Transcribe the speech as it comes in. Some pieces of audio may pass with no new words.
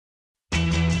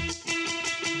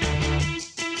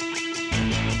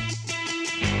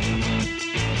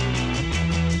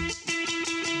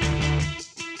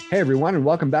Hey everyone, and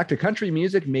welcome back to Country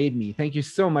Music Made Me. Thank you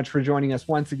so much for joining us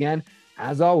once again.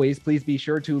 As always, please be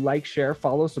sure to like, share,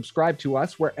 follow, subscribe to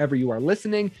us wherever you are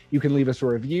listening. You can leave us a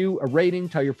review, a rating,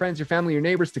 tell your friends, your family, your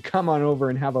neighbors to come on over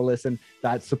and have a listen.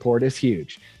 That support is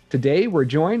huge. Today, we're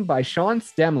joined by Sean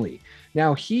Stemley.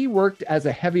 Now, he worked as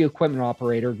a heavy equipment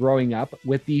operator growing up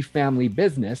with the family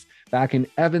business back in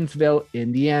Evansville,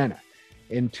 Indiana.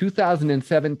 In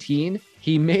 2017,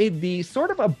 he made the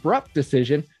sort of abrupt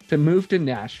decision to move to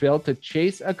Nashville to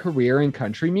chase a career in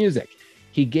country music.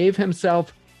 He gave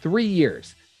himself 3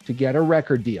 years to get a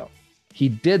record deal. He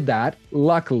did that.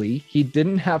 Luckily, he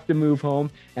didn't have to move home,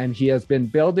 and he has been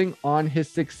building on his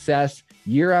success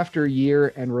year after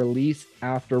year and release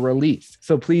after release.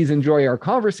 So please enjoy our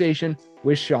conversation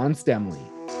with Sean Stemley.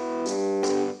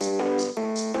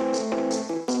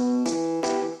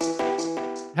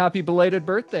 Happy belated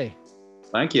birthday.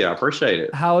 Thank you. I appreciate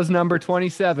it. How is number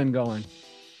 27 going?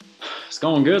 It's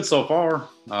going good so far.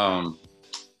 From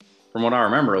what I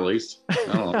remember, at least.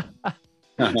 I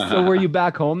don't know. So were you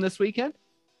back home this weekend?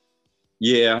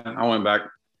 Yeah, I went back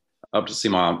up to see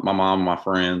my mom, my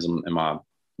friends, and my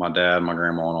dad, my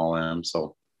grandma, and all them.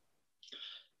 So,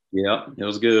 yeah, it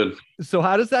was good. So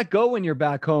how does that go when you're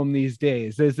back home these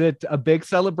days? Is it a big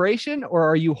celebration, or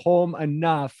are you home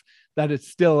enough that it's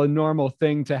still a normal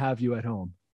thing to have you at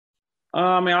home?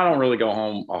 I mean, I don't really go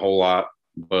home a whole lot,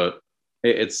 but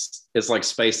it's like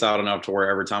spaced out enough to where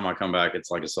every time I come back,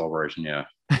 it's like a celebration. Yeah.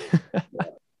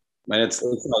 And it's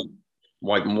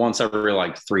like once every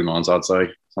like 3 months, I'd say,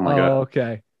 something like that.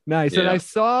 Okay. Nice. Yeah. And I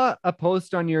saw a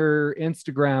post on your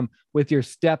Instagram with your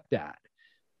stepdad.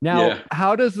 Now,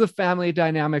 How does the family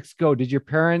dynamics go? Did your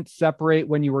parents separate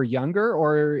when you were younger,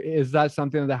 or is that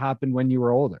something that happened when you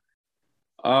were older?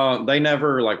 They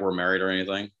never like were married or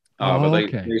anything. But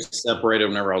they separated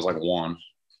whenever I was like 1.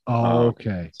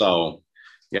 Okay. So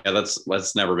yeah,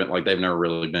 that's never been like, they've never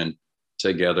really been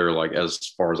together, like as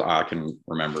far as I can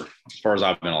remember, as far as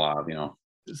I've been alive, you know.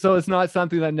 So it's not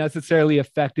something that necessarily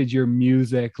affected your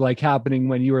music, like happening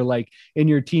when you were like in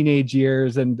your teenage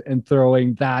years and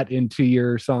throwing that into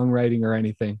your songwriting or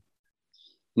anything.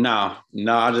 No,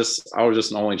 I was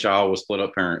just an only child with split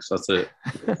up parents. That's it.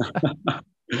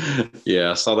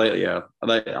 Yeah. So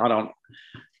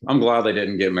I'm glad they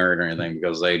didn't get married or anything,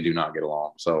 because they do not get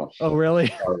along. So. Oh, really?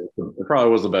 It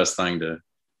probably was the best thing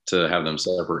to have them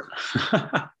separate.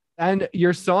 And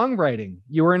your songwriting,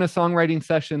 you were in a songwriting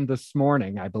session this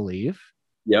morning, I believe.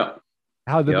 Yep.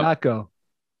 How did that go?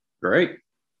 Great.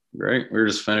 We were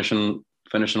just finishing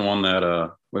one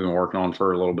that we've been working on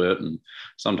for a little bit, and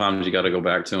sometimes you got to go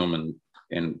back to them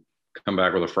and come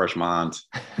back with a fresh mind.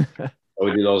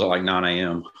 We do those at like 9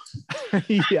 a.m.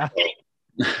 Yeah.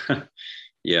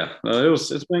 Yeah,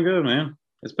 it's been good, man.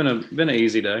 It's been an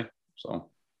easy day.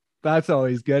 So that's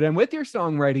always good. And with your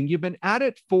songwriting, you've been at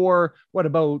it for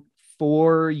about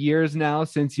 4 years now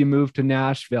since you moved to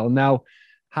Nashville. Now,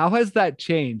 how has that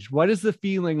changed? What is the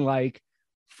feeling like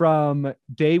from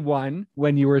day one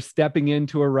when you were stepping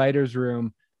into a writer's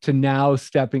room to now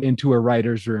stepping into a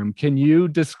writer's room? Can you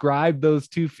describe those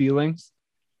two feelings?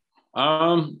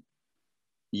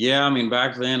 Yeah, I mean,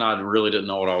 back then I really didn't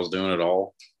know what I was doing at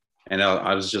all. And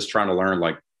I was just trying to learn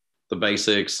like the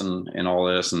basics and all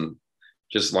this, and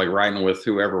just like writing with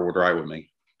whoever would write with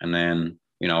me. And then,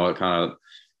 you know, it kind of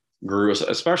grew,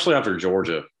 especially after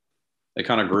Georgia. It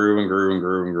kind of grew and grew and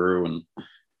grew and grew. And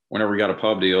whenever we got a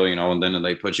pub deal, you know, and then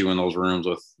they put you in those rooms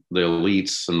with the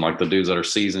elites and like the dudes that are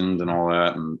seasoned and all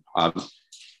that. And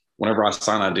whenever I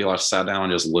signed that deal, I sat down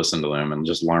and just listened to them and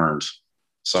just learned.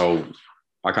 So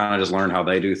I kind of just learned how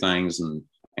they do things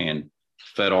and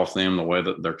fed off them, the way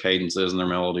that their cadences and their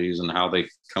melodies and how they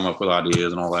come up with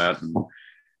ideas and all that.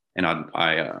 And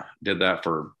I did that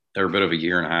for a bit of a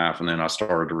year and a half. And then I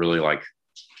started to really be like,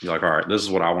 all right, this is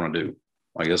what I want to do.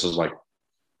 Like, this is like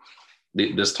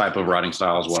this type of writing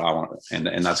style is what I want.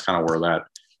 And that's kind of where that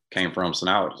came from. So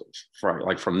now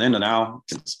from then to now,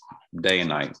 it's day and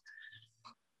night.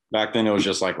 Back then it was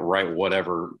just like, write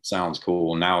whatever sounds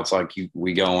cool. And now it's like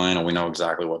we go in and we know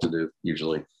exactly what to do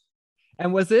usually.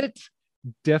 And was it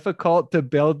difficult to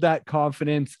build that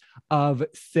confidence of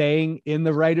saying in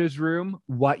the writer's room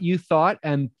what you thought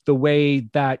and the way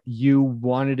that you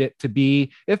wanted it to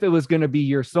be, if it was going to be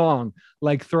your song,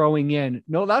 like throwing in,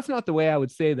 no, that's not the way I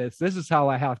would say this. This is how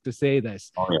I have to say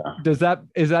this. Oh, yeah.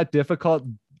 Is that difficult,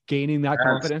 gaining that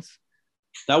confidence?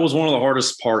 That was one of the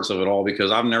hardest parts of it all,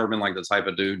 because I've never been like the type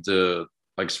of dude to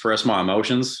like express my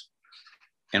emotions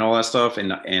and all that stuff.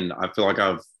 And I feel like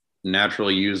I've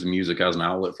naturally used music as an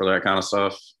outlet for that kind of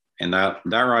stuff. And that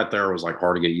right there was like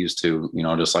hard to get used to, you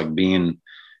know, just like being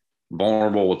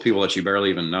vulnerable with people that you barely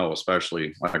even know,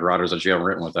 especially like writers that you haven't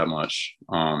written with that much.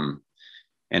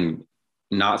 And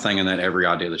not thinking that every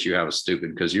idea that you have is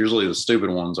stupid, because usually the stupid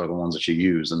ones are the ones that you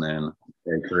use and then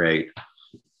they create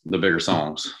the bigger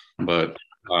songs. But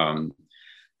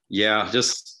yeah,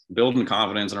 just building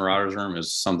confidence in a writer's room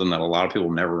is something that a lot of people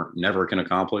never can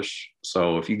accomplish.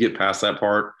 So if you get past that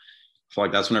part, I feel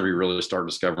like that's whenever you really start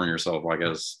discovering yourself, like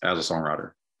as a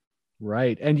songwriter.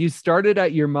 Right. And you started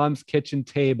at your mom's kitchen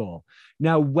table.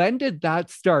 Now, when did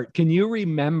that start? Can you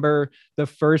remember the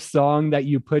first song that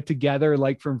you put together,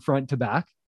 like from front to back?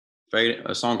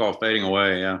 A song called Fading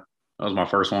Away. Yeah. That was my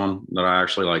first one that I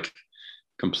actually like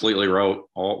completely wrote,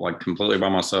 all like completely by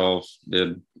myself,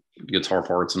 did guitar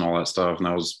parts and all that stuff. And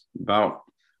that was about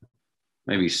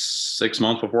maybe 6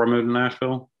 months before I moved to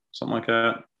Nashville, something like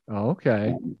that. Oh,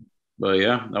 okay. But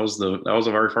yeah, that was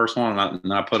the very first one.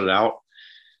 And I put it out,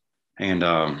 and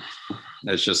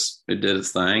it did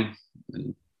its thing. And,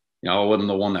 you know, I wasn't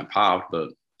the one that popped, but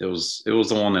it was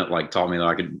the one that like taught me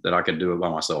that I could do it by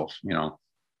myself, you know.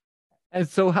 And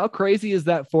so how crazy is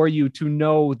that for you to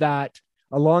know that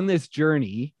along this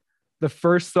journey, the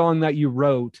first song that you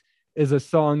wrote is a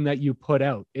song that you put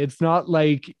out? It's not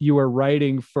like you were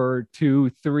writing for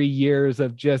 2-3 years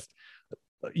of just,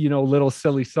 you know, little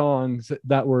silly songs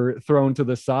that were thrown to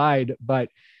the side, but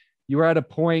you were at a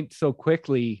point so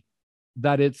quickly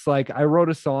that it's like, I wrote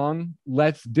a song,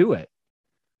 let's do it.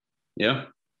 Yeah.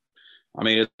 I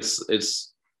mean,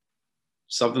 it's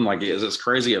something like it's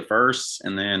crazy at first.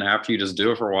 And then after you just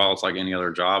do it for a while, it's like any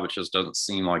other job. It just doesn't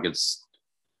seem like it's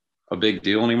a big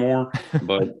deal anymore.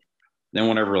 But then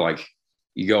whenever like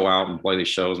you go out and play these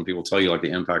shows and people tell you like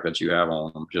the impact that you have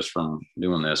on them just from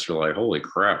doing this, you're like, holy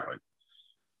crap, like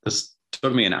this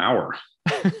took me an hour.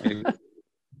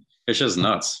 It's just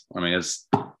nuts. I mean,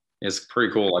 it's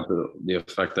pretty cool, like the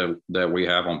effect that we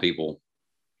have on people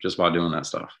just by doing that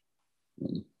stuff.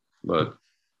 But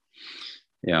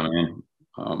yeah, man,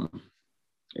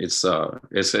 it's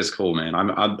cool, man.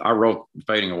 I wrote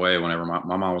Fading Away whenever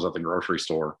my mom was at the grocery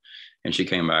store, and she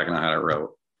came back and I had it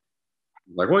wrote.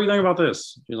 Like, what do you think about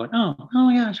this? She's like, oh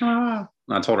my gosh. And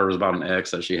I told her it was about an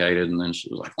ex that she hated, and then she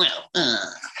was like, well.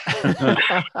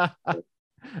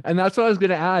 And that's what I was going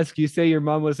to ask. You say your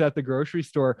mom was at the grocery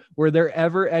store. Were there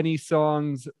ever any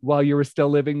songs while you were still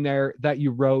living there that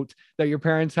you wrote that your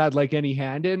parents had like any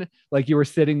hand in? Like you were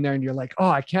sitting there and you're like, oh,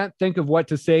 I can't think of what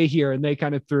to say here. And they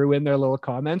kind of threw in their little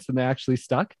comments and they actually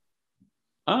stuck?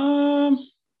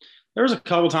 There was a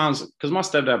couple times, because my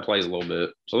stepdad plays a little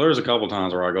bit. So there's a couple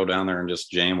times where I go down there and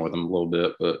just jam with him a little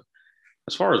bit. But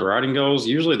as far as writing goes,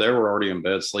 usually they were already in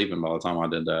bed sleeping by the time I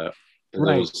did that.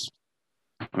 Right.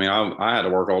 I mean, I had to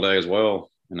work all day as well.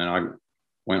 And then I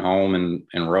went home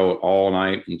and wrote all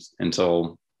night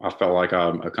until I felt like I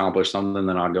accomplished something.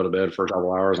 Then I'd go to bed for a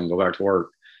couple hours and go back to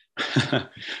work.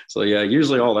 So yeah,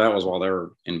 usually all that was while they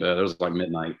were in bed. It was like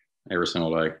midnight every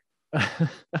single day.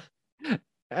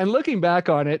 And looking back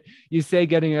on it, you say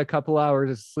getting a couple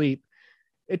hours of sleep.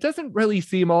 It doesn't really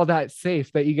seem all that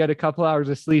safe that you get a couple hours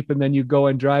of sleep and then you go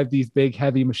and drive these big,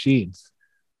 heavy machines.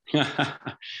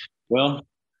 Well,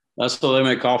 that's what they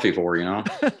make coffee for, you know.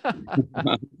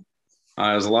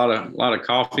 There's a lot of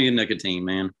coffee and nicotine,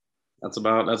 man. That's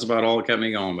about all that kept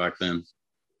me going back then.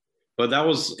 But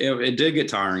it did get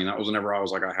tiring. That was whenever I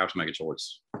was like, I have to make a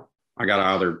choice. I got to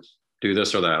either do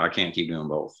this or that. I can't keep doing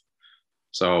both.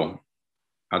 So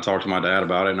I talked to my dad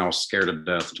about it, and I was scared to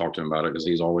death to talk to him about it because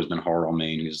he's always been hard on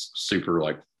me and he's super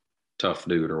like tough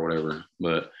dude or whatever.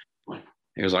 But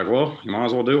he was like, well, you might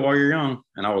as well do it while you're young.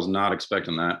 And I was not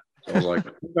expecting that. So I was like,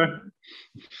 okay,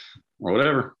 or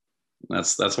whatever.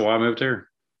 That's why I moved here.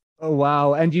 Oh,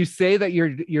 wow. And you say that your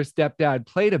stepdad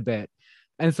played a bit.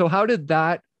 And so how did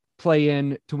that play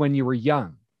in to when you were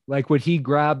young? Like, would he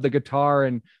grab the guitar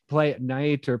and play at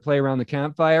night or play around the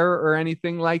campfire or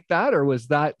anything like that? Or was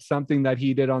that something that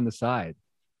he did on the side?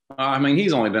 I mean,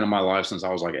 he's only been in my life since I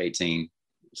was like 18.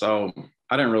 So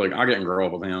I didn't grow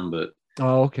up with him, but.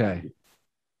 Oh, okay.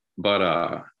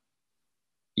 But,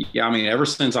 yeah, I mean, ever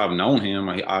since I've known him,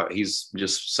 he's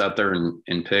just sat there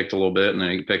and picked a little bit, and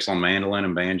then he picks on mandolin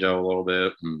and banjo a little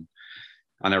bit. And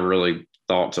I never really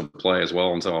thought to play as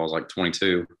well until I was like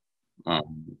 22.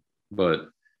 But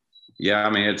yeah,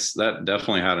 I mean, that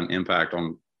definitely had an impact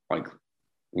on like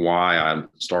why I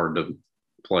started to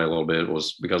play a little bit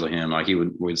was because of him. Like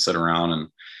we'd sit around and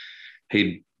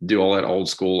he'd do all that old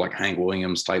school, like Hank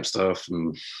Williams type stuff.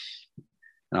 And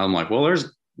I'm like, well,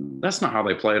 that's not how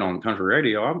they play it on country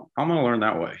radio. I'm going to learn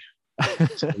that way.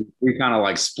 So we kind of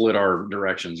like split our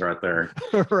directions right there.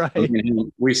 Right. I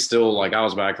mean, we still, like, I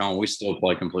was back home, we still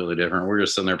play completely different. We're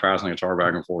just sitting there passing the guitar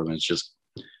back and forth, and it's just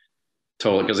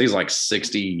totally, because he's like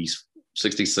 60,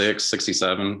 66,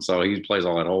 67. So he plays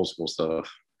all that old school stuff.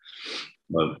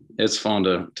 But it's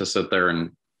fun to sit there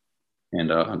and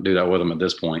do that with him at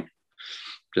this point,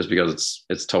 just because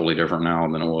it's totally different now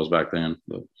than it was back then.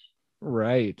 But.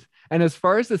 Right. And as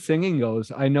far as the singing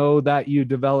goes, I know that you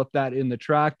developed that in the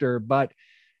tractor, but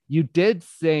you did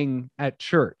sing at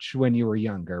church when you were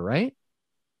younger, right?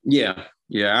 Yeah.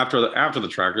 After the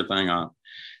tractor thing,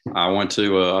 I went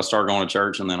to I started going to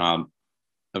church, and then I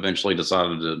eventually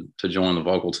decided to join the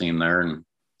vocal team there, and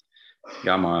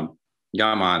got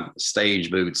my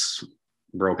stage boots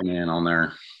broken in on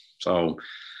there. So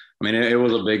I mean, it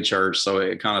was a big church, so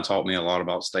it kind of taught me a lot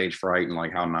about stage fright and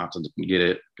like how not to get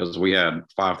it, because we had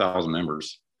 5,000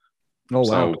 members. Oh, wow.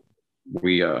 So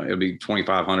it'd be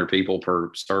 2,500 people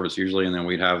per service usually, and then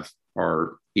we'd have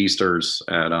our Easters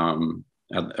at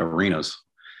arenas.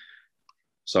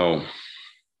 So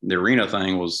the arena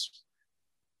thing was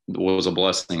a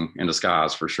blessing in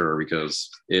disguise for sure, because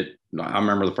I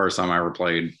remember the first time I ever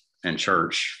played in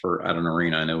church at an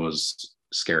arena, and it was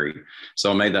scary.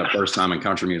 So it made that first time in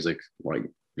country music like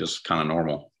just kind of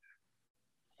normal.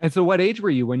 And so what age were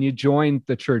you when you joined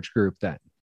the church group then?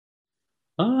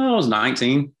 I was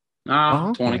 19.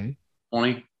 Okay.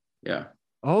 20. Yeah.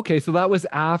 Okay. So that was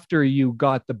after you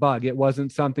got the bug. It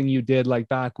wasn't something you did like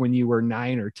back when you were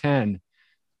 9 or 10.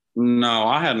 No,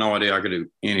 I had no idea I could do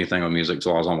anything with music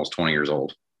until I was almost 20 years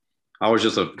old. I was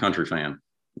just a country fan.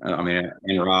 I mean,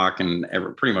 in rock and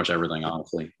pretty much everything,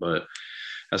 honestly. But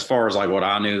as far as like what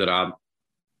I knew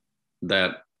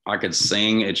that I could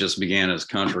sing, it just began as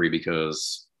country,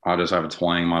 because I just have a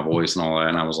twang in my voice and all that.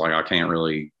 And I was like, I can't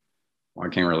really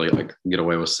like get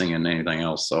away with singing anything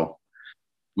else. So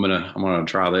I'm gonna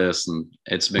try this, and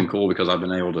it's been cool because I've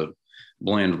been able to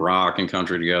blend rock and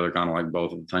country together, kind of like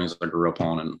both of the things I grew up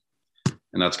on,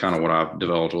 and that's kind of what I've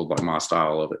developed with like my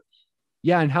style of it.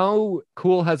 Yeah, and how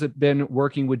cool has it been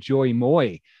working with Joey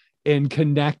Moy in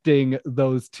connecting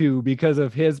those two because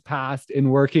of his past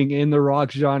in working in the rock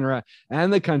genre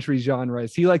and the country genre?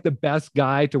 Is he like the best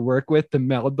guy to work with to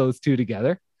meld those two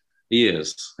together? He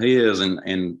is,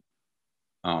 and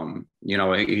you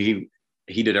know,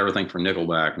 he did everything for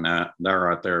Nickelback, and that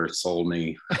right there sold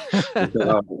me.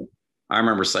 I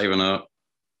remember saving up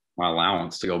my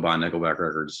allowance to go buy Nickelback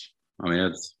records. I mean,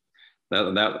 it's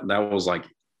that was like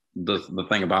the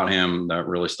thing about him that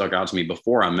really stuck out to me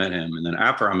before I met him. And then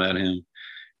after I met him,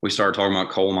 we started talking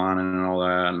about coal mining and all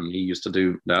that. And he used to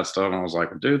do that stuff. And I was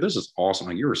like, dude, this is awesome.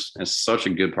 Like, you're such a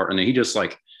good partner. And he just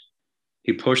like,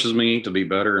 he pushes me to be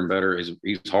better and better.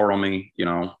 He's hard on me, you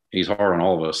know, he's hard on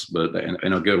all of us, but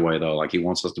in a good way though. Like, he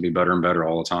wants us to be better and better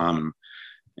all the time.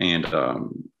 And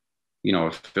you know,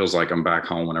 it feels like I'm back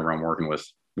home whenever I'm working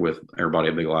with everybody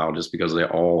at Big Loud, just because they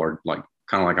all are like,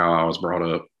 kind of like how I was brought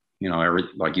up. You know,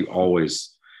 like you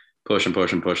always push and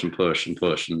push and push and push and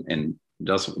push. And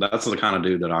that's the kind of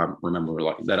dude that I remember,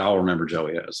 like that I'll remember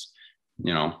Joey as,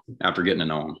 you know, after getting to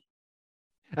know him.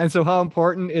 And so how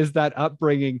important is that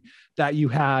upbringing that you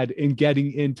had in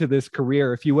getting into this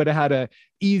career? If you would have had a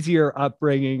easier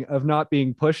upbringing of not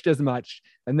being pushed as much,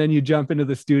 and then you jump into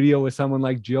the studio with someone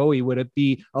like Joey, would it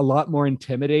be a lot more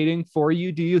intimidating for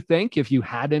you, do you think, if you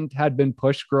hadn't had been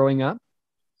pushed growing up?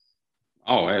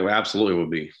 Oh, it absolutely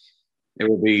would be. It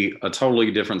would be a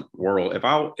totally different world.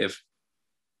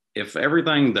 If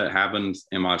everything that happened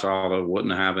in my childhood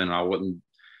wouldn't have happened, I wouldn't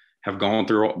have gone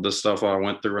through all the stuff that I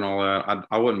went through and all that,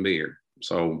 I wouldn't be here.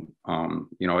 So,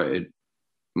 you know,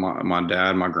 my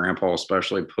dad, my grandpa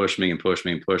especially pushed me and pushed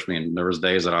me and pushed me. And there was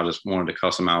days that I just wanted to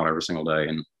cuss him out every single day.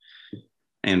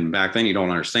 And back then you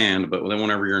don't understand, but then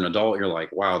whenever you're an adult, you're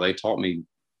like, wow, they taught me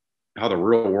how the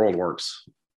real world works.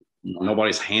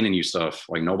 Nobody's handing you stuff.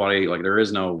 Like there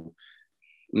is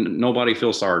nobody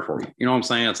feels sorry for you. You know what I'm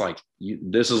saying? It's like,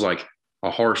 this is like a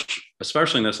harsh,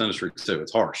 especially in this industry too.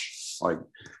 It's harsh. Like,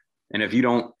 and if you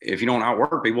don't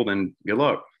outwork people, then good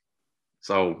luck.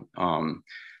 So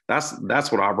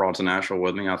that's what I brought to Nashville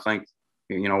with me. I think,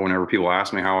 you know, whenever people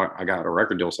ask me how I got a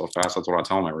record deal so fast, that's what I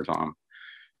tell them every time.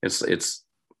 It's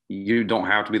you don't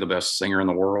have to be the best singer in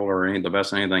the world or the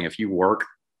best in anything. If you work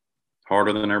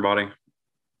harder than everybody,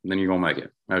 then you're gonna make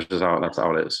it. That's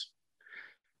how it is.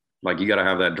 Like, you got to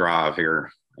have that drive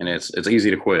here, and it's easy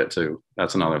to quit too.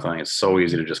 That's another thing. It's so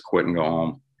easy to just quit and go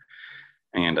home.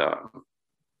 And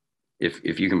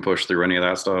if you can push through any of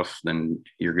that stuff, then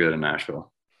you're good in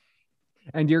Nashville.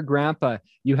 And your grandpa,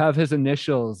 you have his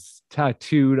initials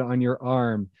tattooed on your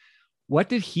arm. What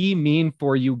did he mean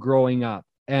for you growing up,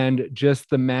 and just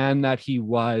the man that he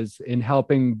was in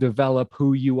helping develop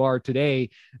who you are today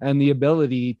and the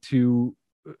ability to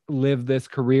live this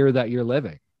career that you're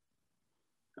living?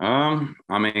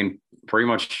 I mean, pretty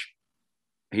much,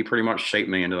 he pretty much shaped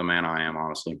me into the man I am,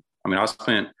 honestly. I mean, I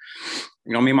spent,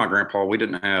 me and my grandpa, we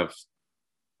didn't have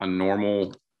a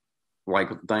normal like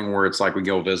thing where it's like we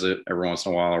go visit every once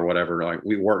in a while or whatever. Like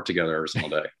we work together every single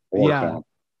day. Work for Yeah. him.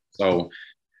 So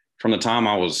from the time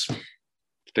I was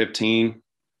 15,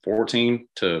 14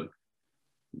 to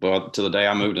the day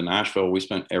I moved to Nashville, we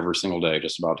spent every single day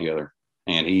just about together.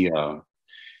 And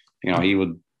he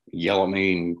would yell at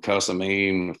me and cuss at me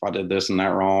and if I did this and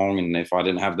that wrong, and if I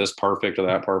didn't have this perfect or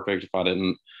that perfect, if I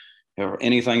didn't have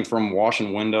anything from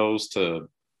washing windows to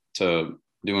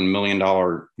doing $1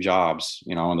 million jobs,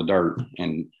 in the dirt.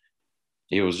 And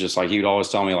he was just like, he would always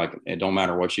tell me like, it don't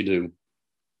matter what you do,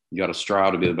 you got to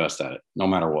strive to be the best at it, no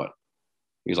matter what.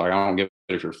 He's like, I don't give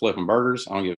a if you're flipping burgers,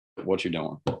 I don't give a what you're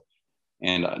doing.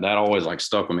 And that always like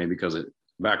stuck with me because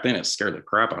back then it scared the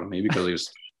crap out of me because he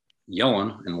was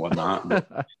yelling and whatnot. But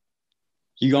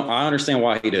I understand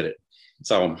why he did it.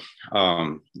 So,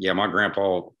 my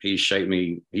grandpa, he shaped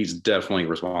me. He's definitely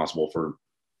responsible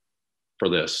for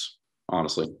this.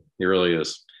 Honestly, he really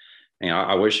is. And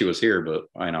I wish he was here, but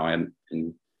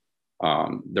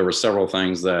there were several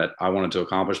things that I wanted to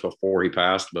accomplish before he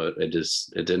passed, but it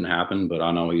didn't happen. But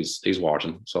I know he's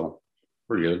watching, so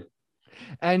pretty good.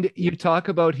 And you talk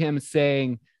about him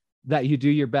saying that you do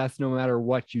your best no matter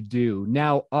what you do.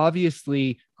 Now,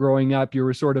 obviously, growing up, you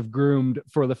were sort of groomed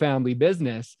for the family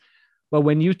business. But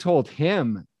when you told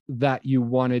him that you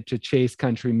wanted to chase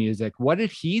country music, what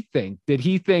did he think? Did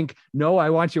he think, no, I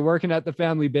want you working at the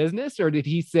family business? Or did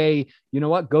he say, you know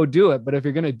what, go do it. But if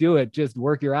you're going to do it, just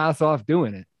work your ass off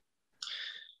doing it?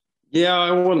 Yeah,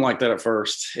 I wouldn't like that at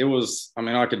first.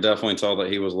 I could definitely tell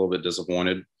that he was a little bit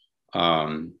disappointed.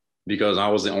 Because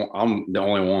I'm the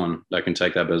only one that can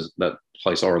take that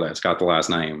place over that's got the last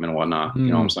name and whatnot. You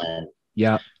know what I'm saying?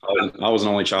 Yeah. I was an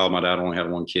only child. My dad only had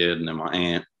one kid, and then my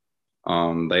aunt,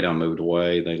 they done moved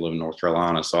away. They live in North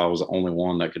Carolina. So I was the only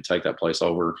one that could take that place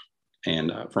over.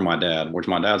 And for my dad, which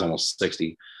my dad's almost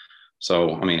 60.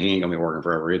 So, he ain't gonna be working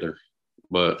forever either.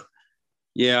 But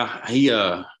yeah,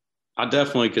 I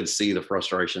definitely could see the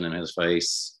frustration in his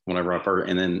face whenever I heard,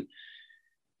 and then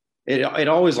it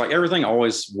always, like, everything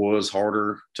always was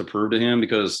harder to prove to him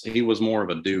because he was more of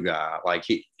a do guy. Like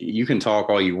you can talk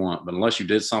all you want, but unless you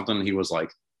did something, he was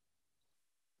like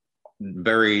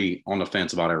very on the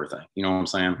fence about everything. You know what I'm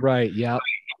saying? Right. Yeah.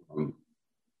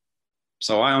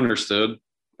 So I understood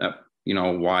that,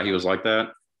 why he was like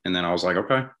that. And then I was like,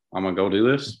 okay, I'm going to go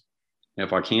do this.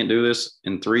 If I can't do this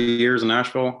in 3 years in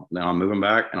Nashville, then I'm moving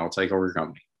back and I'll take over your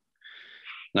company.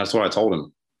 And that's what I told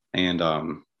him. And,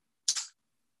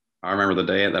 I remember the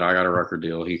day that I got a record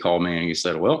deal, he called me and he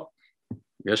said, well,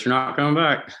 guess you're not coming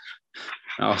back.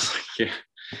 And I was like,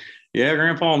 yeah,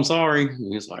 Grandpa, I'm sorry.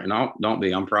 And he's like, no, don't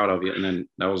be. I'm proud of you. And then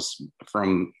that was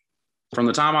from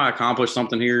the time I accomplished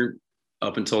something here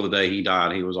up until the day he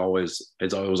died. It was always a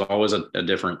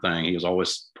different thing. He was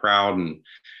always proud and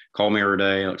called me every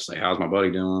day, like say, how's my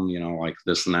buddy doing? Like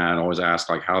this and that. Always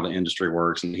ask like how the industry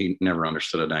works. And he never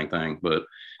understood a dang thing, but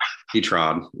he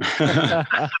tried.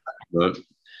 But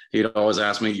he'd always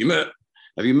ask me, have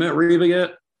you met Reba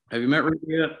yet? Have you met Reba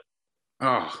yet?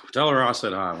 Oh, tell her I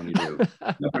said hi when you do.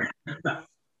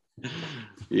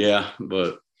 Yeah,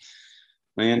 but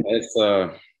man, it's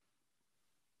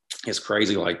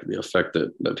crazy, like the effect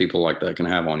that people like that can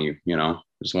have on you,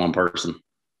 just one person.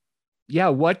 Yeah.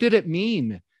 What did it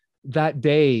mean that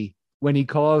day when he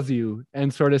calls you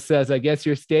and sort of says, I guess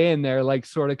you're staying there, like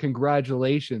sort of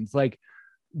congratulations, like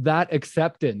that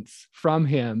acceptance from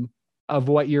him of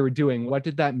what you were doing? What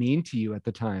did that mean to you at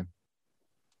the time?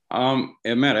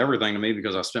 It meant everything to me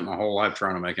because I spent my whole life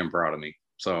trying to make him proud of me.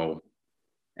 So,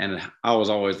 and I was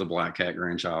always the black cat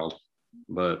grandchild,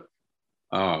 but,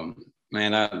 man,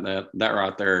 that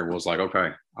right there was like,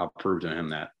 okay, I'll prove to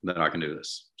him that I can do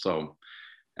this. So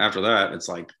after that, it's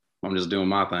like, I'm just doing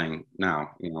my thing now,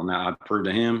 now I proved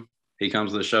to him, he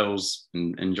comes to the shows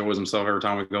and enjoys himself every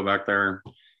time we go back there.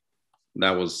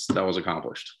 That was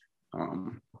accomplished.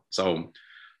 So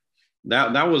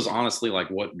that was honestly like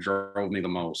what drove me the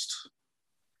most.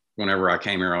 Whenever I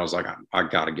came here, I was like, I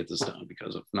got to get this done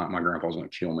because if not, my grandpa's going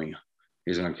to kill me.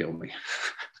 He's going to kill me.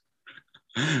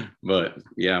 But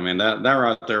yeah, man, that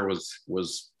right there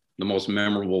was the most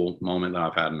memorable moment that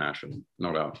I've had in Nashville,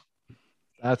 no doubt.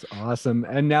 That's awesome.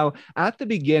 And now at the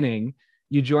beginning,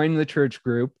 you join the church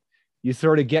group, you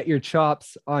sort of get your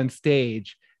chops on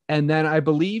stage. And then I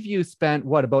believe you spent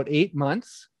about 8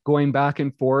 months going back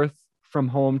and forth from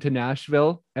home to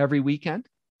Nashville every weekend?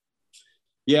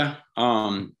 Yeah.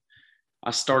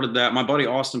 I started that. My buddy,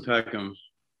 Austin Peckham,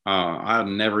 I had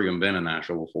never even been in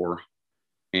Nashville before.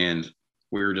 And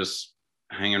we were just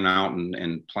hanging out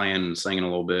and playing and singing a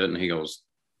little bit. And he goes,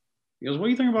 what do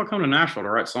you think about coming to Nashville to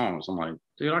write songs? I'm like,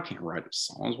 dude, I can't write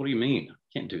songs. What do you mean? I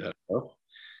can't do that stuff.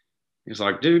 He's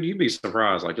like, dude, you'd be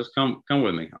surprised. Like, just come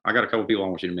with me. I got a couple people I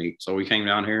want you to meet. So we came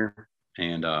down here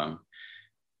and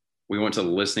we went to the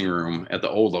listening room at the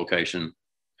old location.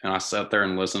 And I sat there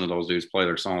and listened to those dudes play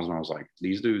their songs. And I was like,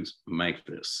 these dudes make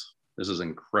this. This is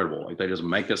incredible. Like, they just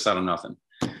make this out of nothing.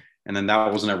 And then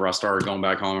that was whenever I started going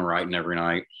back home and writing every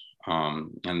night.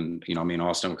 And, you know, me and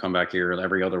Austin would come back here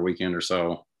every other weekend or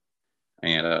so.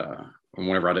 And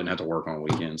whenever I didn't have to work on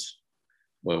weekends,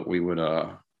 but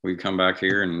we'd come back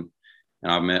here and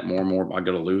I met more and more. I'd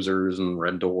go to Losers and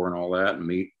Red Door and all that and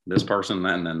meet this person,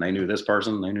 and then they knew this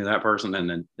person, they knew that person. And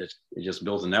then it just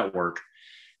built a network.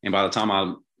 And by the time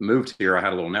I moved here, I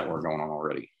had a little network going on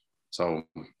already. So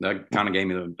that kind of gave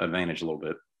me the advantage a little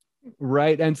bit.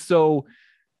 Right. And so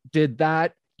did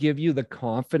that give you the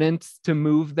confidence to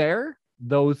move there,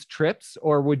 those trips,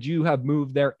 or would you have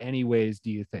moved there anyways,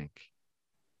 do you think?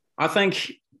 I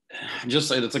think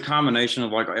just it's a combination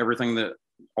of like everything that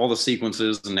all the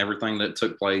sequences and everything that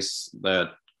took place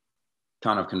that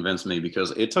kind of convinced me,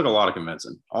 because it took a lot of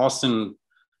convincing. Austin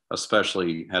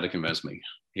especially had to convince me.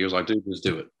 He was like, dude, just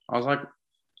do it. I was like,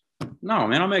 no,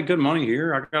 man, I make good money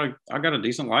here. I got a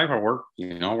decent life. I work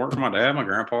for my dad, my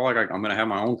grandpa. Like, I'm going to have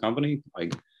my own company.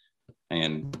 Like,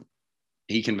 and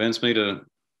he convinced me to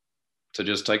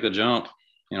just take the jump.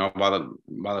 You know, by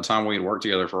the time we had worked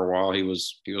together for a while, he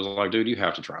was like, dude, you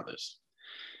have to try this.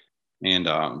 And,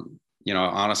 you know,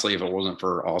 honestly, if it wasn't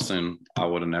for Austin, I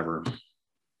would have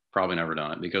probably never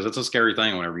done it, because it's a scary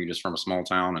thing whenever you're just from a small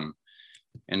town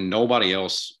and nobody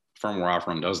else from where I'm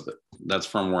from does that. That's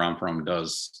from where I'm from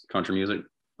does country music.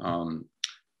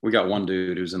 We got one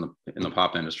dude who's in the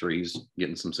pop industry. He's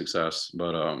getting some success,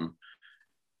 but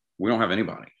we don't have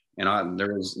anybody. And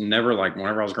there was never, like,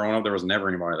 whenever I was growing up, there was never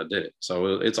anybody that did it.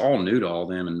 So it's all new to all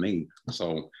them and me.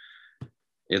 So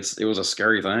it was a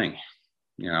scary thing,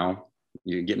 you know.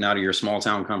 You're getting out of your small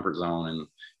town comfort zone and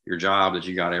your job that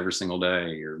you got every single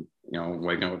day. You're, you know,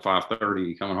 waking up at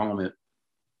 5:30, coming home at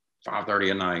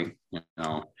 5:30 at night,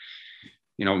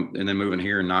 you know, and then moving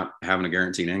here and not having a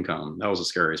guaranteed income. That was the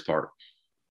scariest part.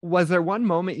 Was there one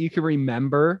moment you can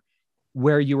remember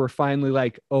where you were finally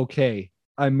like, okay,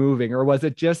 I'm moving? Or was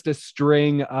it just a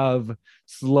string of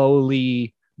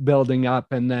slowly building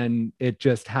up and then it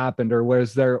just happened? Or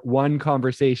was there one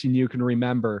conversation you can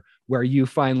remember where you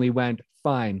finally went,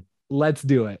 fine, let's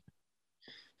do it?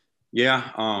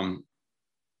 Yeah.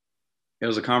 It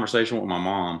was a conversation with my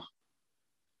mom,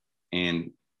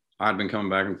 and I'd been coming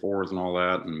back and forth and all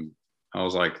that. And I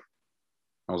was like,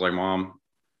 Mom,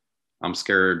 I'm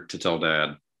scared to tell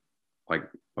Dad, like,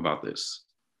 about this.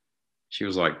 She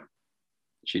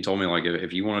told me, like,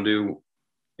 if you want to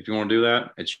do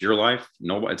that, it's your life.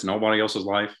 It's nobody else's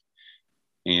life.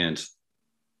 And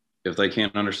if they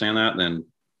can't understand that, then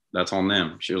that's on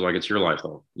them. She was like, it's your life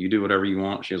though. You do whatever you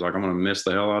want. She was like, I'm going to miss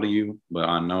the hell out of you, but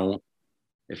I know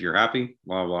if you're happy,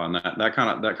 blah, blah. And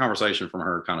that conversation from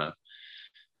her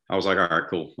I was like, all right,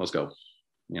 cool, let's go.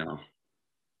 You know,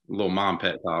 a little mom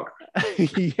pet talk.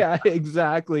 Yeah,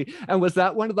 exactly. And was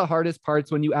that one of the hardest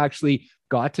parts when you actually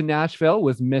got to Nashville,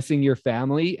 was missing your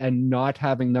family and not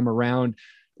having them around,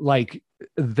 like,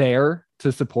 there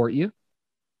to support you?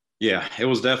 Yeah, it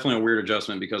was definitely a weird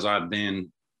adjustment, because I'd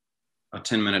been a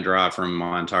 10-minute drive from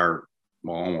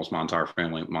almost my entire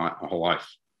family, my whole life.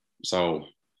 So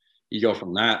you go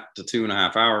from that to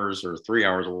 2.5 hours or 3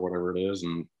 hours or whatever it is.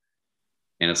 And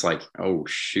it's like, oh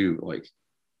shoot, like,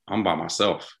 I'm by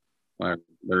myself. Like,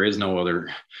 there is no other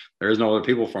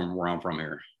people from where I'm from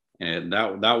here. And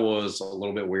that was a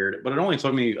little bit weird, but it only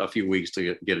took me a few weeks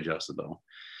to get adjusted though.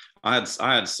 I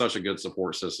had such a good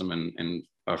support system and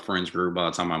a friends group by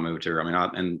the time I moved here. I mean,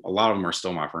 and a lot of them are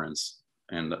still my friends,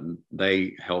 and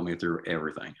they helped me through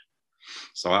everything.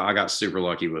 So I got super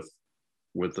lucky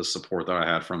with the support that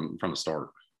I had from the start.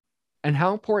 And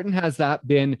how important has that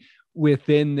been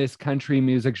within this country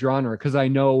music genre? Because I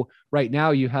know right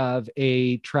now you have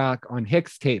a track on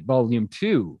Hixtape Volume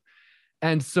 2.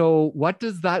 And so what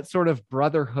does that sort of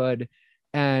brotherhood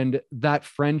and that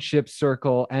friendship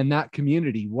circle and that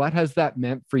community, what has that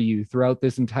meant for you throughout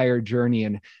this entire journey,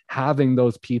 and having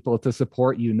those people to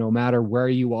support you no matter where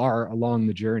you are along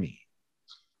the journey?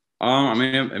 I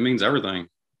mean, it means everything.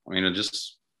 I mean, it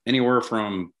just anywhere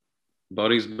from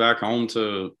buddies back home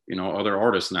to, you know, other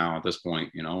artists now at this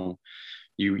point. You know,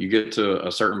 you get to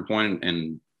a certain point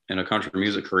in a country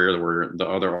music career where the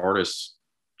other artists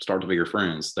start to be your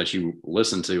friends that you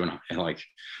listen to, and like,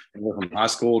 from high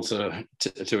school to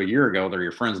a year ago, they're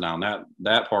your friends now. And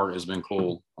that part has been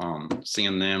cool.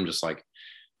 Seeing them just like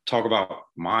talk about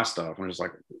my stuff. I'm just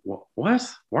like, what?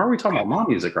 Why are we talking about my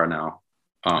music right now?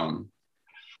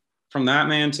 From that,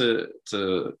 man, to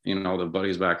the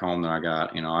buddies back home that I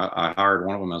got, I hired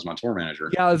one of them as my tour manager.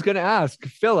 Yeah, I was gonna ask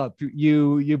Philip.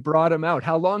 You brought him out.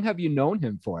 How long have you known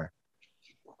him for?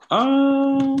 Hey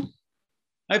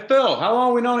Phil, how long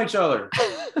have we known each other?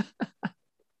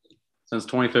 Since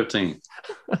 2015.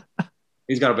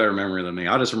 He's got a better memory than me.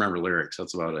 I just remember lyrics.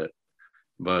 That's about it.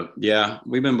 But yeah,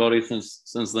 we've been buddies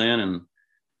since then,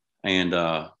 and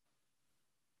I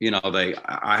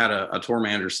had a tour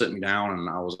manager sit me down, and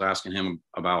I was asking him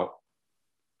about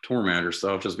tour manager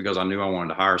stuff just because I knew I wanted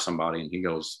to hire somebody. And he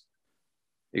goes,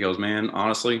 man,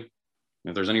 honestly,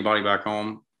 if there's anybody back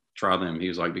home, try them. He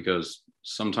was like, because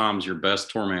sometimes your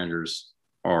best tour managers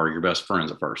are your best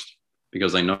friends at first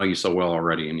because they know you so well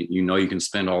already, and you can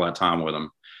spend all that time with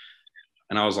them.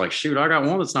 And I was like, shoot, I got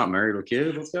one that's not married with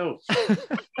kids. Let's go.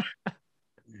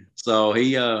 So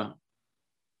he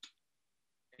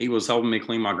was helping me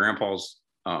clean my grandpa's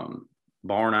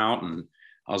barn out. And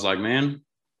I was like, man,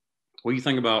 what do you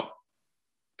think about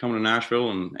coming to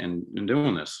Nashville and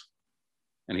doing this?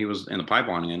 And he was in the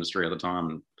pipelining industry at the time.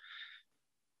 And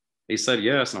he said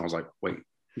yes. And I was like, wait,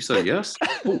 he said yes?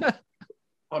 Ooh,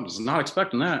 I was not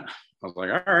expecting that. I was like,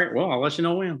 all right, well, I'll let you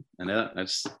know when. And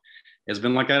it's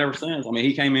been like that ever since. I mean,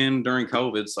 he came in during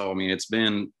COVID. So, I mean,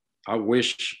 I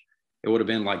wish it would have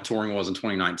been like touring was in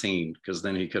 2019, because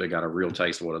then he could have got a real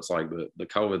taste of what it's like. But the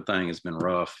COVID thing has been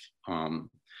rough. I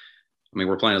mean,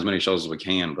 we're playing as many shows as we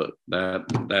can, but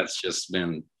that's just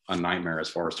been a nightmare as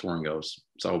far as touring goes.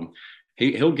 So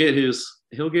he'll get his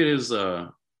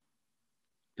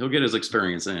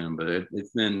experience in, but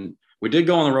we did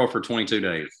go on the road for 22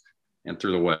 days and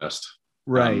through the West.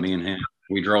 Right. Me and him,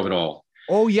 we drove it all.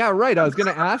 Oh yeah, right. I was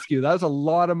going to ask you. That was a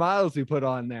lot of miles we put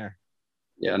on there.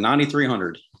 Yeah,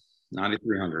 9,300.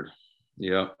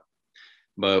 Yeah,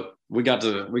 but we got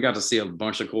to see a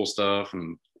bunch of cool stuff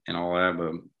and all that.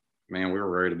 But man, we were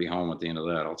ready to be home at the end of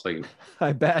that. I'll tell you.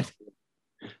 I bet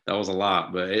that was a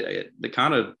lot, but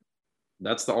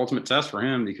that's the ultimate test for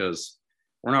him, because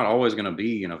we're not always going to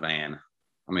be in a van.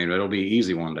 I mean, it'll be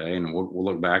easy one day, and we'll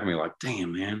look back and be like,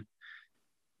 damn, man.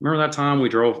 Remember that time we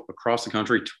drove across the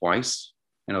country twice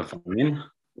in a van?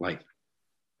 Like,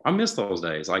 I miss those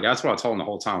days. Like, that's what I told him the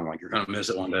whole time. Like, you're going to miss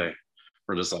it one day.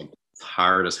 We're just like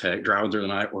tired as heck driving through the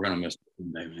night. We're going to miss it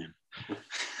one day,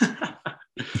 man.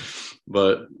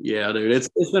 But yeah, dude, it's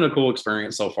been a cool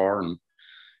experience so far.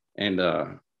 And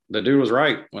the dude was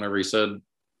right whenever he said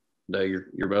that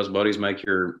your best buddies make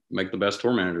the best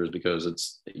tour managers, because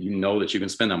it's, that you can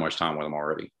spend that much time with them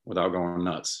already without going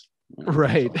nuts.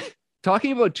 Right. So.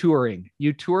 Talking about touring,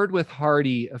 you toured with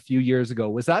Hardy a few years ago.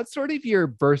 Was that sort of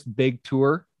your first big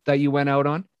tour that you went out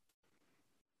on?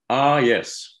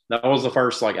 Yes. That was the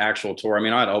first like actual tour. I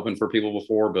mean, I'd opened for people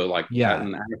before, but like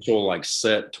an actual like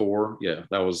set tour. Yeah,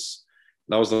 that was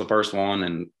the first one.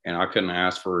 And I couldn't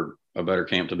ask for a better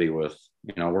camp to be with.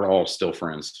 We're all still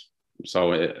friends.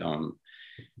 So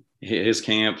his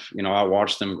camp, I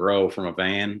watched them grow from a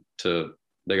van to,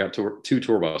 they got two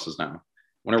tour buses now.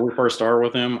 Whenever we first started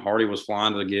with him, Hardy was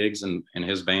flying to the gigs and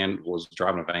his band was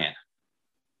driving a van.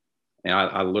 And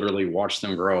I literally watched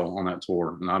them grow on that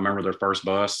tour. And I remember their first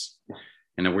bus,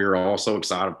 and then we were all so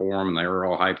excited for them, and they were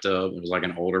all hyped up. It was like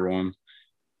an older one.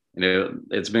 And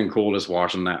it's been cool just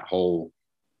watching that whole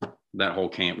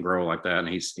camp grow like that. And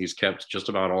he's kept just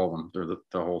about all of them through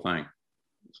the whole thing.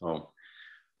 So,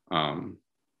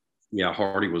 yeah,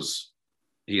 Hardy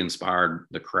he inspired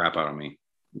the crap out of me.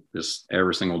 Just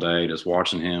every single day, just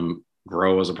watching him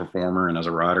grow as a performer and as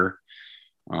a writer.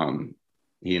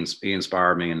 He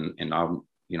inspired me, and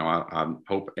I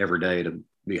hope every day to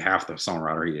be half the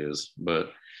songwriter he is.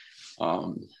 But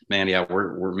man, yeah,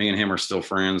 we're me and him are still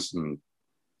friends and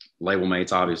label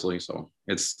mates, obviously. So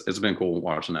it's been cool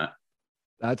watching that.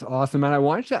 That's awesome. And I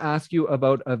wanted to ask you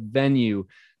about a venue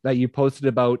that you posted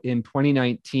about in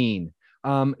 2019,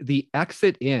 the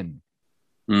Exit Inn.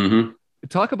 Mm-hmm.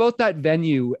 Talk about that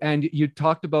venue. And you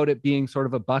talked about it being sort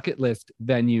of a bucket list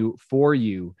venue for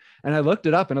you. And I looked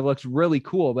it up and it looks really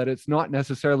cool, but it's not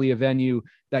necessarily a venue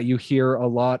that you hear a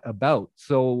lot about.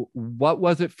 So what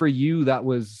was it for you that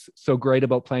was so great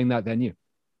about playing that venue?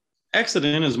 Exit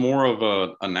Inn is more of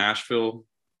a Nashville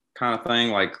kind of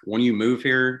thing. Like when you move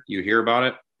here, you hear about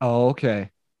it. Oh, okay.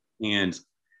 And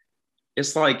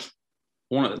it's like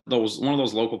one of those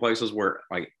local places where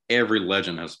like every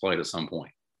legend has played at some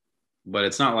point. But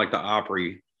it's not like the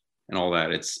Opry and all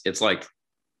that. It's like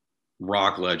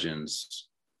rock legends,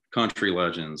 country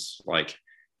legends. Like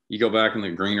you go back in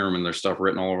the green room and there's stuff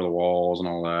written all over the walls and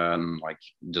all that, and like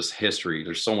just history.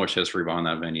 There's so much history behind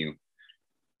that venue.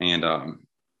 And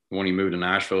when you move to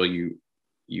Nashville, you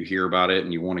hear about it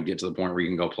and you want to get to the point where you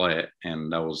can go play it.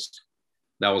 And that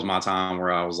was my time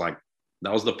where I was like,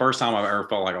 that was the first time I've ever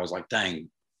felt like I was like, dang,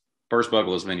 first bucket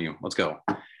list venue, let's go.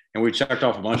 And we checked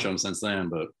off a bunch of them since then,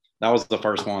 but that was the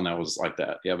first one that was like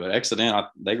that. Yeah, but Exodent,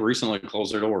 they recently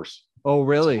closed their doors. Oh,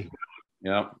 really?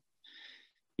 So,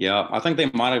 yeah. I think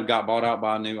they might have got bought out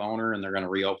by a new owner and they're going to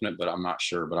reopen it, but I'm not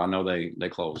sure. But I know they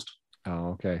closed. Oh,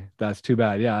 okay. That's too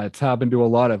bad. Yeah, it's happened to a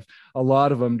lot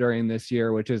of them during this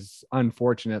year, which is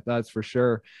unfortunate. That's for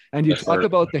sure. And you talk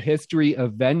about the history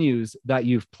of venues that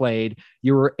you've played.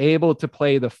 You were able to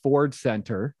play the Ford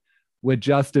Center with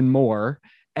Justin Moore,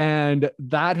 and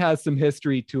that has some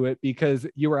history to it because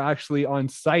you were actually on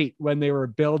site when they were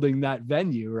building that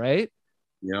venue, right?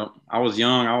 Yeah, I was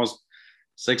young. I was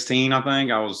 16, I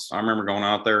think. I remember going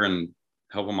out there and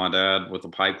helping my dad with the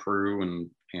pipe crew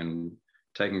and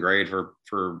taking grade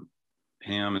for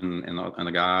him and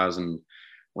the guys and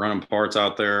running parts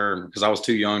out there because I was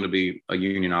too young to be a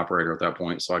union operator at that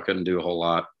point. So I couldn't do a whole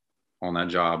lot on that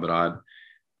job, but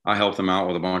I helped them out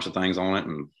with a bunch of things on it.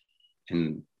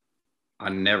 And I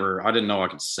didn't know I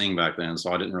could sing back then.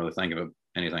 So I didn't really think of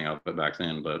anything of it back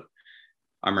then. But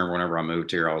I remember whenever I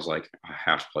moved here, I was like, I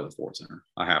have to play the Ford Center.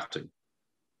 I have to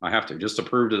just to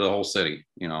prove to the whole city,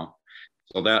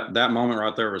 So that moment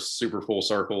right there was super full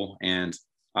circle. And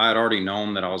I had already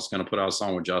known that I was going to put out a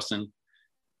song with Justin.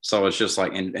 So it's just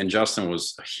like, and Justin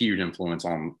was a huge influence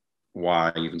on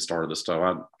why I even started this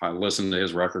stuff. I listened to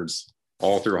his records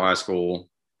all through high school.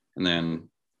 And then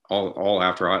all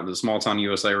after the Small Town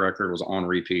USA record was on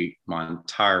repeat my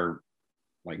entire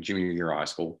like junior year of high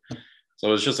school. So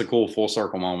it was just a cool full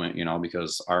circle moment,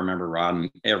 because I remember riding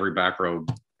every back road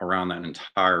around that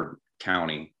entire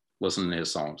county, listening to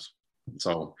his songs.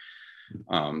 So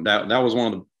that was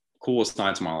one of the coolest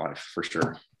nights of my life for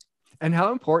sure. And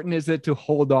how important is it to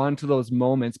hold on to those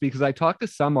moments? Because I talk to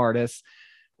some artists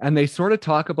and they sort of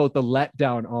talk about the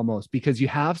letdown almost because you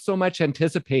have so much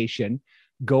anticipation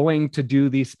going to do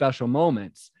these special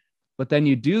moments, but then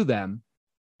you do them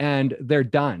and they're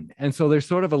done. And so there's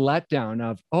sort of a letdown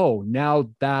of, oh,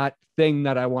 now that thing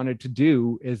that I wanted to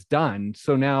do is done.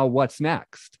 So now what's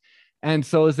next? And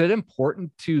so is it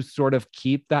important to sort of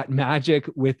keep that magic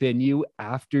within you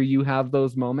after you have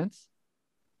those moments?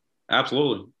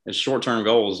 Absolutely. It's short-term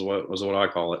goals was what I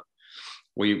call it.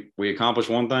 We accomplish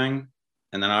one thing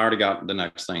and then I already got the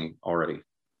next thing already.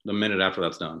 The minute after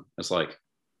that's done, it's like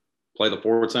play the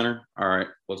Ford Center. All right,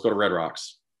 let's go to Red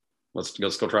Rocks. Let's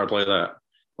go try to play that.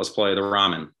 Let's play the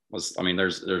Ryman.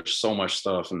 There's so much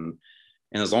stuff. And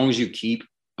as long as you keep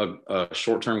a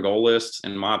short-term goal list,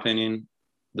 in my opinion,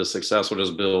 the success will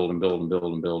just build and build and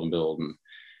build and build and build.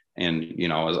 And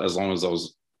as long as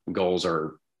those goals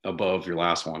are above your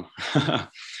last one.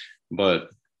 But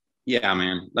yeah,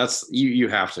 man, that's you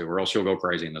have to, or else you'll go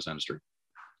crazy in this industry.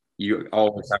 You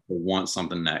always have to want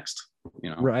something next,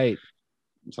 Right.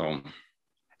 So,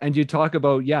 and you talk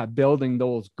about, building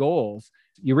those goals.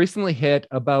 You recently hit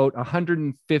about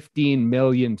 115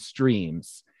 million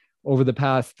streams over the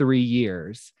past 3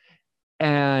 years.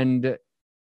 And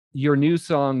your new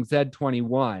song,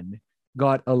 Z21,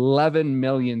 got 11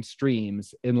 million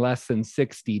streams in less than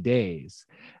 60 days.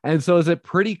 And so is it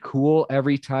pretty cool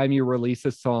every time you release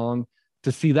a song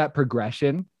to see that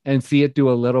progression and see it do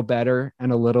a little better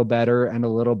and a little better and a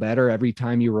little better every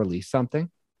time you release something?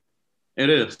 It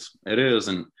is.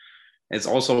 And it's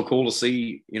also cool to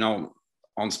see,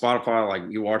 on Spotify, like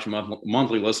you watch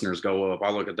monthly listeners go up. I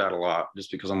look at that a lot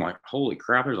just because I'm like, holy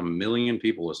crap, there's 1 million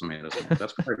people listening to this.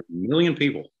 That's crazy. 1 million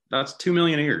people. That's 2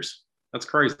 million ears. That's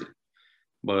crazy.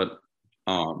 But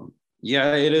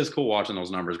it is cool watching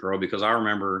those numbers grow because I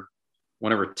remember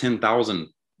whenever 10,000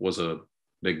 was a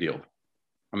big deal.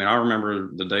 I mean, I remember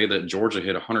the day that Georgia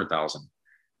hit 100,000.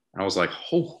 I was like,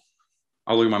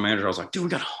 I look at my manager. I was like, dude, we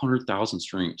got 100,000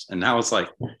 streams. And now it's like,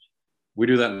 we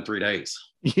do that in 3 days.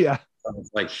 Yeah. So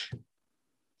it's like,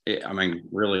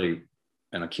 really,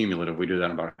 in a cumulative, we do that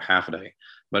in about half a day.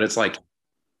 But it's like,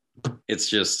 it's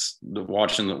just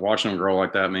watching them grow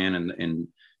like that, man. And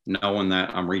knowing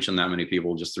that I'm reaching that many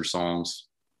people just through songs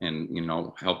and,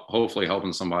 hopefully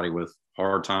helping somebody with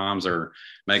hard times or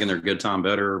making their good time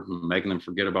better, making them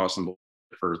forget about some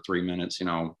for 3 minutes,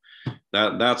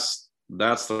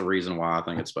 that's the reason why I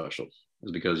think it's special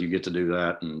is because you get to do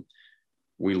that. And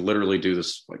we literally do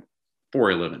this like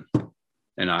for a living.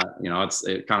 And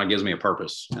it kind of gives me a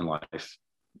purpose in life.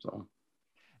 So.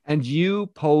 And you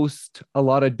post a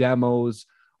lot of demos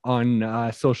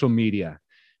on social media.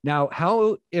 Now,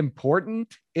 how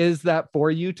important is that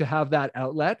for you to have that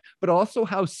outlet? But also,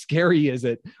 how scary is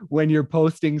it when you're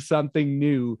posting something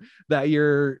new that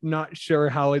you're not sure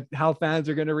how fans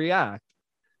are going to react?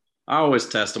 I always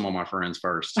test them on my friends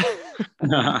first.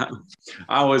 I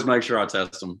always make sure I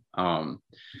test them.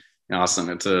 I send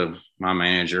it to my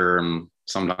manager and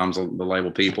sometimes the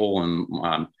label people and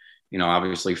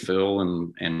obviously Phil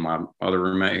and my other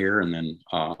roommate here, and then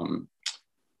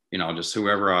just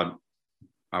whoever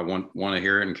I want to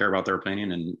hear it and care about their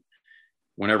opinion. And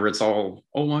whenever it's all,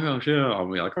 oh my gosh, yeah,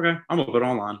 I'll be like, okay, I'm gonna put it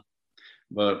online.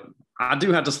 But I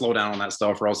do have to slow down on that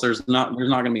stuff, or else there's not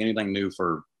going to be anything new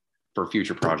for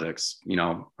future projects.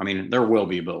 I mean, there will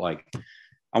be, but like,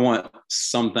 I want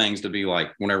some things to be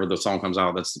like, whenever the song comes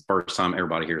out, that's the first time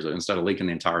everybody hears it, instead of leaking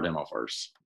the entire demo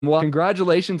first. Well,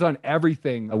 congratulations on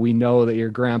everything. We know that your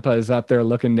grandpa is up there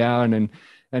looking down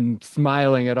and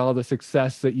smiling at all the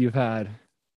success that you've had.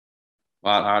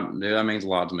 Well, that means a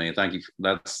lot to me. Thank you.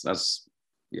 That's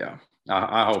yeah.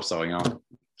 I hope so.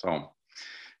 So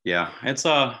yeah,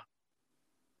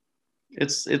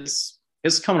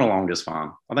 it's coming along just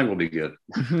fine. I think we'll be good.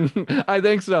 I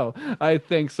think so.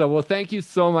 Well, thank you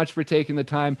so much for taking the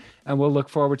time, and we'll look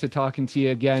forward to talking to you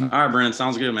again. All right, Brennan.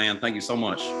 Sounds good, man. Thank you so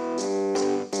much.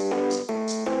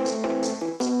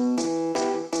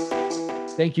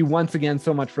 Thank you once again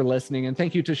so much for listening, and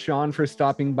thank you to Sean for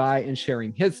stopping by and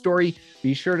sharing his story.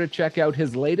 Be sure to check out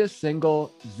his latest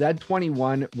single,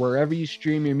 Z21, wherever you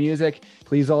stream your music.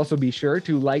 Please also be sure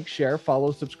to like, share,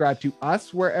 follow, subscribe to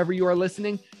us wherever you are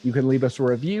listening. You can leave us a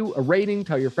review, a rating,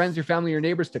 tell your friends, your family, your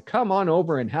neighbors to come on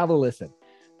over and have a listen.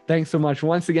 Thanks so much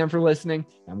once again for listening,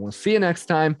 and we'll see you next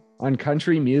time on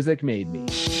Country Music Made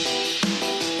Me.